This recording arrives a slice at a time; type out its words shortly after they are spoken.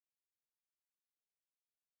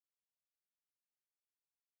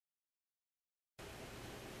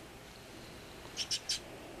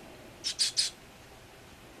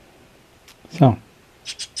So,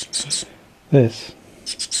 this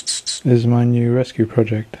is my new rescue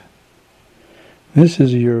project. This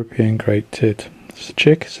is a European Great Tit. It's a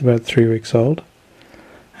chick, it's about 3 weeks old.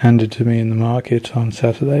 Handed to me in the market on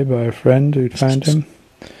Saturday by a friend who'd found him.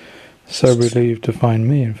 So relieved to find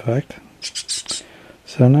me, in fact.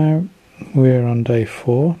 So now we're on day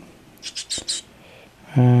 4.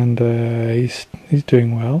 And he's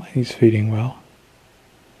doing well, he's feeding well.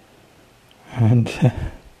 And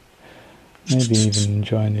maybe even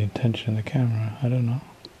enjoying the attention of the camera, I don't know.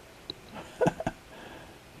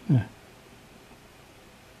 Yeah.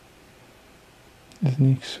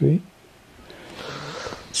 Isn't he sweet?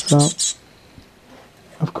 So,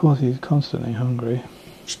 of course he's constantly hungry.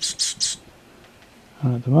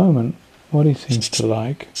 And at the moment, what he seems to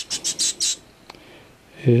like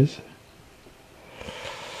is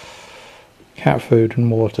cat food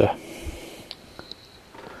and water.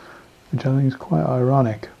 Which I think is quite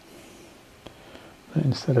ironic. That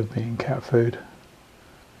instead of being cat food,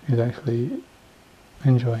 he's actually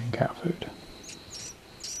enjoying cat food.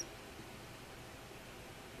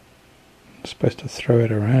 I'm supposed to throw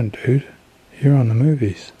it around, dude. You're on the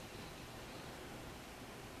movies.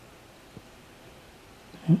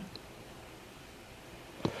 Yeah.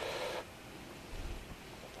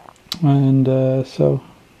 And so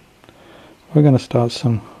we're going to start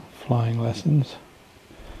some flying lessons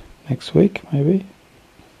next week, maybe,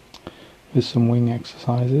 with some wing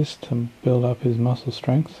exercises to build up his muscle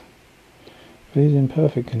strength. But he's in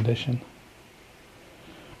perfect condition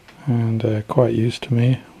and quite used to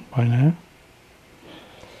me by now.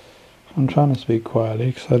 I'm trying to speak quietly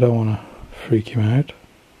because I don't want to freak him out.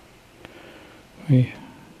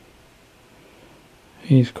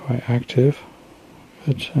 He's quite active,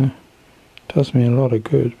 but does me a lot of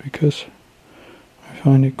good because I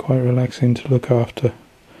find it quite relaxing to look after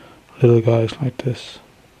little guys like this.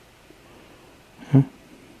 Yeah?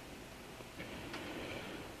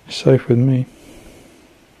 Safe with me.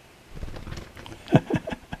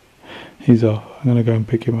 He's off. I'm going to go and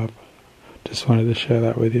pick him up. Just wanted to share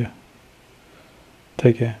that with you.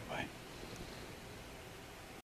 Take care.